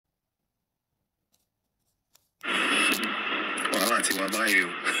How are you?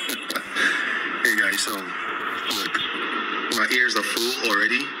 Hey guys, so look, my ears are full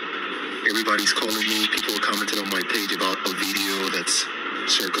already. Everybody's calling me. People are commenting on my page about a video that's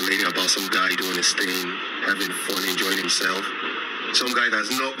circulating about some guy doing his thing, having fun, enjoying himself. Some guy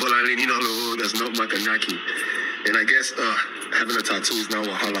that's not Bolanle Ninalowo, that's not Knacking. And I guess having a tattoo is now a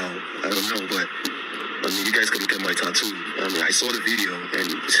halal. I don't know, but I mean, you guys can look at my tattoo. I mean, I saw the video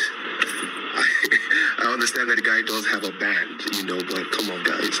and I understand that the guy does have a band, you know, but come on,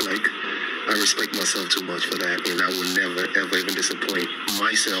 guys. Like, I respect myself too much for that, and I will never, ever even disappoint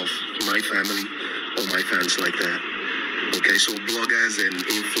myself, my family, or my fans like that. Okay, so bloggers and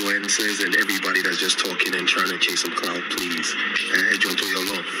influencers and everybody that's just talking and trying to chase some clout, please.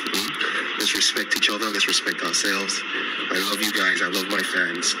 Let's respect each other. Let's respect ourselves. I love you guys. I love my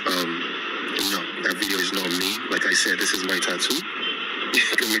fans. No, that video is not me. Like I said, this is my tattoo.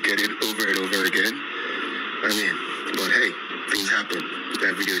 You can look at it over and over again. I mean, but hey, things happen.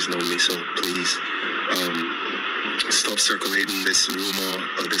 That video is not me, so please stop circulating this rumor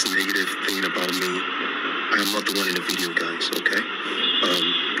or this negative thing about me. I am not the one in the video, guys, okay?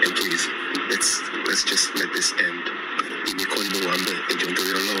 And please, let's just let this end.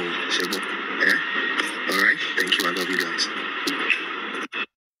 Alright? Thank you. I love you guys.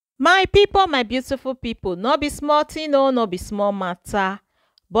 My people, my beautiful people, no be small thing, no be small matter.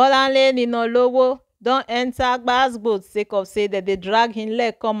 Bolanle Ninalowo don enter gbasgbos sake of say that they drag him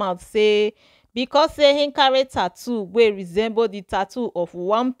leg come out say because say him carry tattoo wey resemble the tattoo of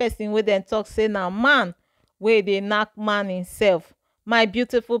one person wey dem talk say na man wey dey knack man himself. My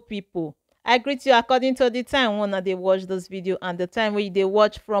beautiful people, I greet you according to the time una dey watch this video and the time wey you dey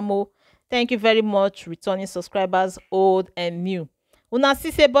watch from. Thank you very much, returning subscribers, old and new. Una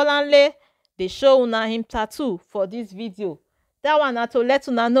see say Bolanle dey show una him tattoo for this video. That one na to let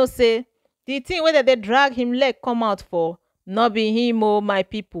una know say the thing wey they drag him leg come out for no be him, my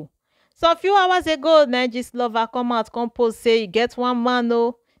people. So a few hours ago, Nigis lover come out come post say he get one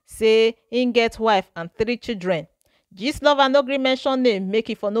man, say he get wife and 3 children. Gist lover no gree mention name,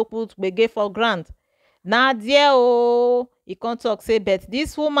 make it for no put gbege for ground. Na there he come talk say but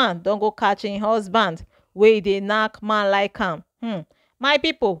this woman don't go catch him husband wey dey knack man like am. My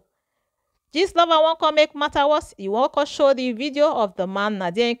people, gist lover won't come make matter worse. He won't come show the video of the man. Na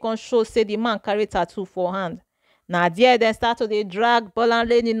there he can show say the man carry tattoo for hand. Na there then start to dey drag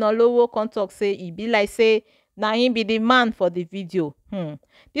Bolanle Ninalowo come talk say he be like say na him be the man for the video.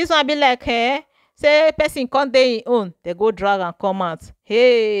 This one be like say person come dey him own, they go drag and come out.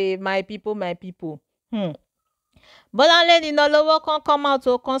 Hey, my people, my people. Bolanle Ninalowo come out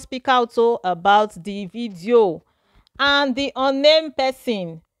to come speak out about the video, and the unnamed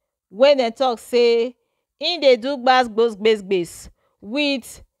person when they talk say in dey do gbas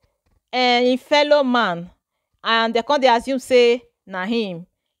with a fellow man, and they come dey assume say na him.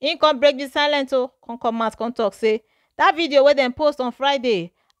 He come break the silence come out come talk say that video wey dem post on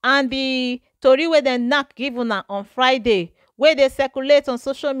Friday and the tori wey dem knack give una on Friday wey dey circulate on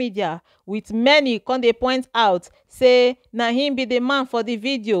social media with many come dey point out say na him be the man for the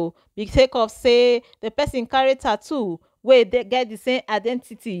video because of say the person carry tattoo wey dey get the same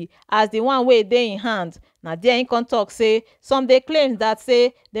identity as the one wey dey in hand. Na there him come talk say some dey claim that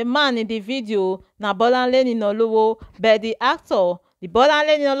say the man in the video na Bolanle Ninalowo, but the actor, the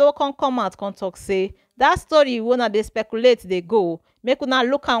Bolanle Ninalowo come out come talk say that story wey una dey speculate dey go, make una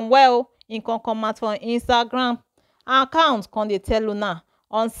look am well. Him come out for Instagram account come dey tell una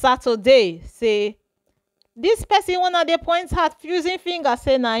on Saturday say this person wanna dey point out using finger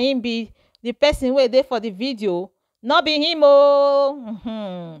say na him be the person wey dey for the video, no be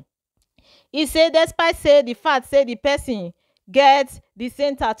him. He say despite say the fact say the person get the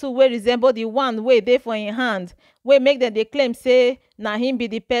same tattoo wey resemble the one wey dey for him hand, wey make them dey claim say na him be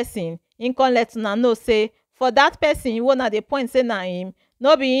the person. Him come let una know say for that person you wanna dey point say na him,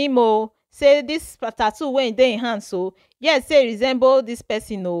 no be him. Say this tattoo wey dey in hand so yes say resemble this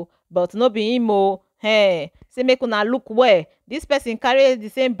person but no be him. Hey, say make una look well. This person carry the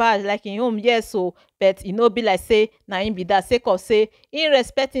same badge like in home, yes but e no be like say na him be that, sake of say he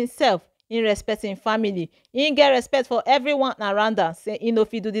respect himself, he respect him family, he get respect for everyone around am. Say he no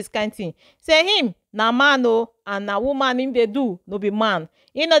fit do this kind thing. Say him na man and na woman him dey do, no be man.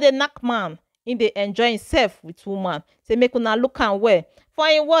 He no dey knack man, he dey enjoy himself with woman. Say make una look am well. For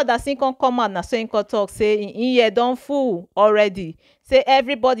him word as him come out, na so him come talk say him ear don full already. Say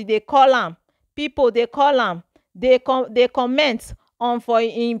everybody dey call am, people dey call am, they comment on for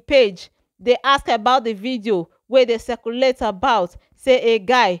him page, they ask about the video wey dey circulate about say a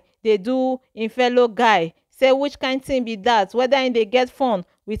guy dey do him fellow guy. Say which kind thing be that, whether him dey get fun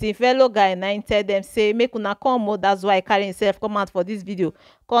with him fellow guy, na him tell them say make una come o. That's why he carry himself come out for this video,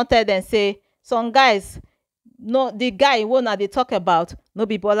 come tell them say some guys, no, the guy wey una dey talk about no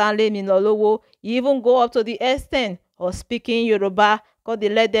be Bolanle Ninalowo. He even go up to the extent of speaking Yoruba, come dey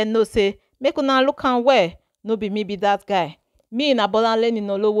let them know say make una look am well, no be me be that guy. Me na Bolanle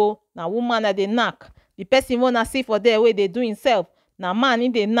Ninalowo, na woman I dey knack. The person wey una see for there wey dey do himself, na man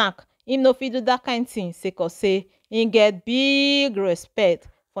him dey knack. Him no fit do that kind thing sake of say him get big respect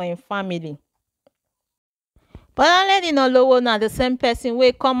for him family. Bolanle Ninalowo na the same person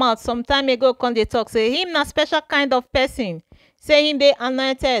wey come out some time ago come dey talk say him na special kind of person, say him dey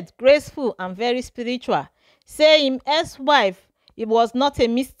anointed, graceful and very spiritual, say him ex-wife, it was not a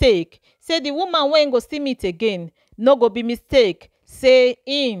mistake, say the woman wey him go still meet again no go be mistake, say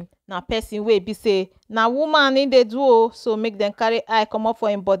him na person wey be say na woman him dey do o, so make dem carry eye comot for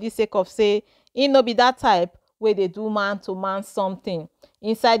him body sake of say him no be that type wey dey do man to man something.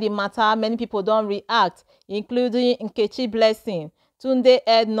 Inside the matter, many people don react, including Nkechi Blessing, Tunde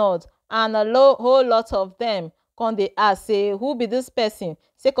Ednod, and a whole lot of them come dey ask say who be this person,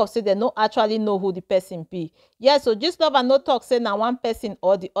 sake of say dem no actually know who the person be. Yes, so Gistlover no talk say na one person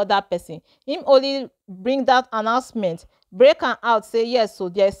or the other person. Him only bring that announcement, break am out say yes, so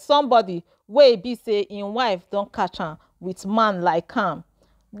there's somebody wey be say him wife don catch am with man like am.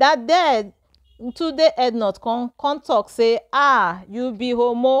 That dead Tunde Ednot come talk say you be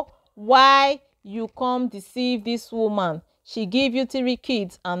homo, why you come deceive this woman? She give you 3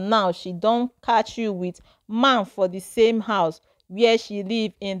 kids and now she don catch you with man for the same house where she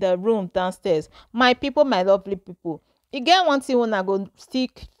live, in the room downstairs. My people, my lovely people, e get one thing una go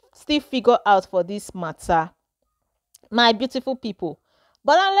still figure out for this matter. My beautiful people,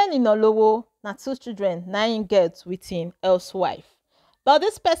 Bolanle Ninalowo na 2 children na him get with him ex-wife. But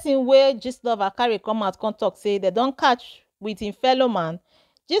this person wey Gistlover carry come out come talk say they don catch with him fellow man,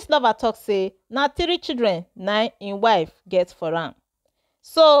 Gistlover talk say na 3 children na him wife get for am.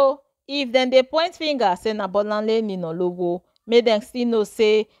 So if dem dey point finger say na Bolanle Ninalowo, make dem still know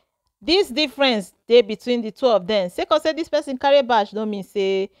say this difference dey between the 2 of them. Sake of say this person carry badge no mean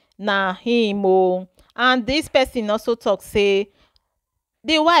say na him o. And this person also talk say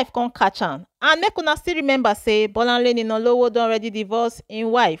the wife come catch am, and make una still remember say Bolanle Ninalowo don already divorce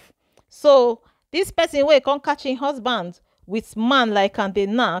him wife. So this person wey come catch him husband with man like am dey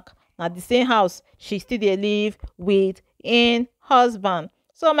knack, na the same house she still dey live with him husband.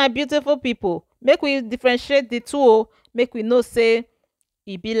 So my beautiful people, make we differentiate the 2 o, make we know say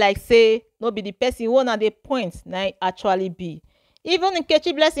e be like say no be the person wey una dey point na it actually be. Even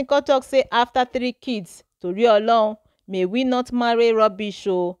Nkechi Blessing come talk say after 3 kids, tori Olorun, may we not marry rubbish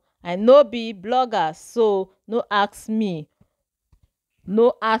o. I no be blogger, so no ask me.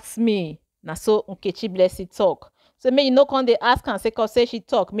 No ask me. Na so Nkechi Blessing talk. So make you no come dey ask am sake of say she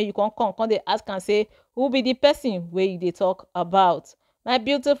talk, make you come dey ask am say who be the person wey you dey talk about. My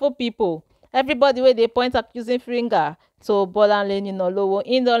beautiful people, everybody wey dey point accusing finger to Bolanle Ninalowo,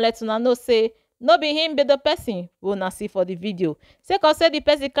 him don let una know say no be him be the person wey una see for the video. Sake of say the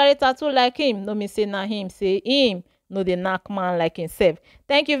person carry tattoo like him, no mean say na him, say him no dey knack man like himself.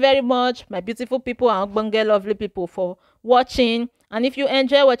 Thank you very much, my beautiful people and ogbonge lovely people, for watching. And if you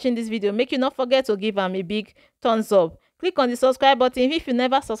enjoy watching this video, make you not forget to give am a big thumbs up. Click on the subscribe button if you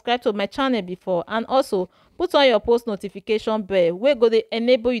never subscribed to my channel before, and also put on your post notification bell wey go dey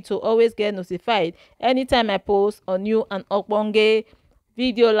enable you to always get notified anytime I post a new and ogbonge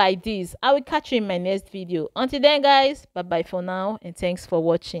video like this. I will catch you in my next video. Until then guys, bye bye for now and thanks for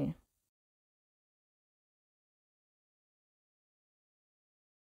watching.